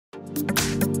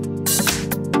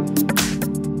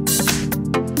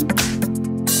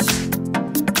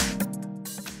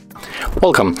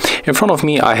Welcome. In front of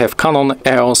me I have Canon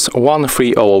EOS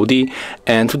 1300D,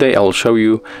 and today I'll show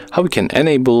you how we can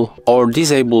enable or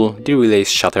disable the relay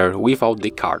shutter without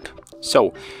the card.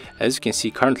 So, as you can see,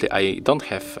 currently I don't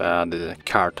have the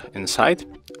card inside,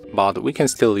 but we can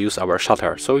still use our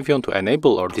shutter. So if you want to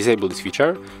enable or disable this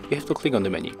feature, you have to click on the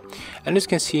menu. And as you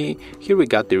can see, here we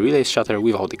got the relay shutter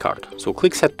without the card. So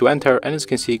click set to enter, and as you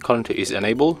can see, currently is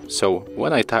enabled. So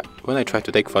when I try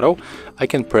to take photo, I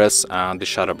can press the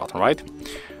shutter button, right?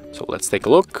 So let's take a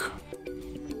look.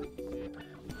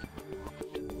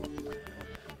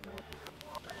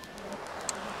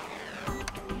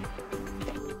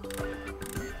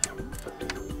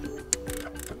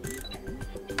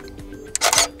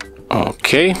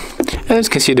 Okay, and as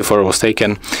you can see, the photo was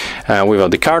taken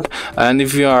without the card. And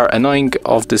if you are annoying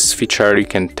of this feature, you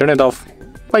can turn it off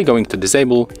by going to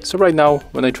disable. So right now,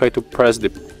 when I try to press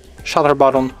the shutter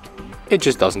button, it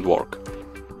just doesn't work.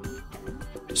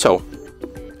 So,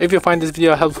 if you find this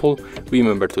video helpful,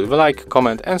 remember to leave a like,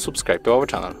 comment and subscribe to our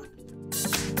channel.